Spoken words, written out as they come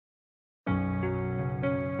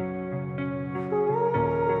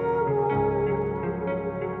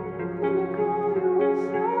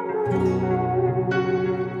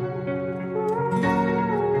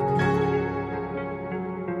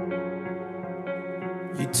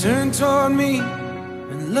You turn toward me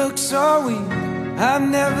and look so weak. I've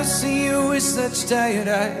never seen you with such tired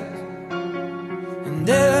eyes. And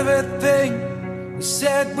everything we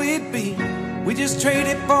said we'd be, we just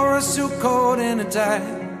traded for a suit coat and a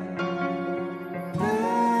tie.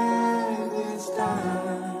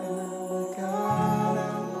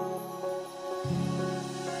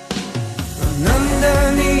 And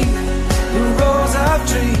underneath the rows of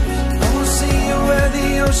trees, I will see you where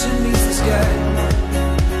the ocean meets the sky.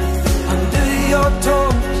 Under your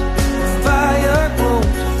toes, the fire grows.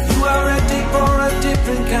 You are ready for a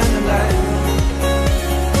different kind of life.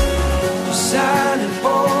 You're silent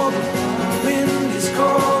for the wind is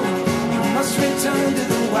cold. You must return to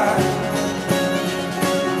the wild.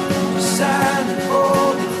 You're silent for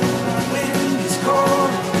the wind is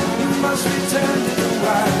cold. You must return to the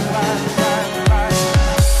wild.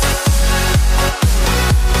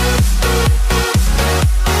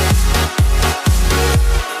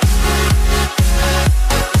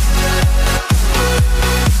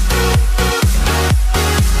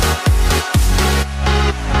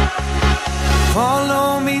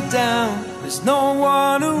 Follow me down, there's no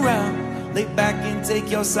one around. Lay back and take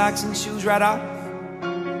your socks and shoes right off.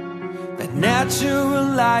 That natural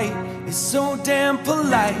light is so damn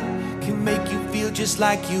polite, can make you feel just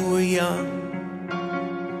like you were young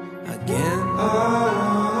again.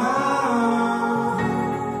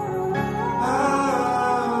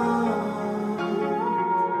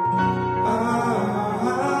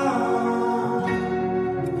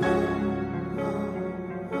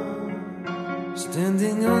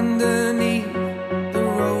 Standing underneath the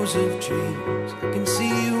rows of trees, I can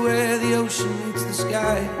see where the ocean meets the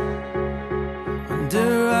sky.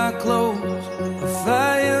 Under our clothes, a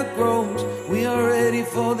fire grows. We are ready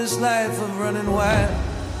for this life of running wild.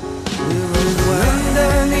 We're running wild.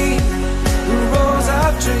 Underneath the rows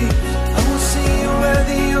of trees, I will see you where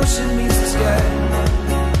the ocean meets the sky.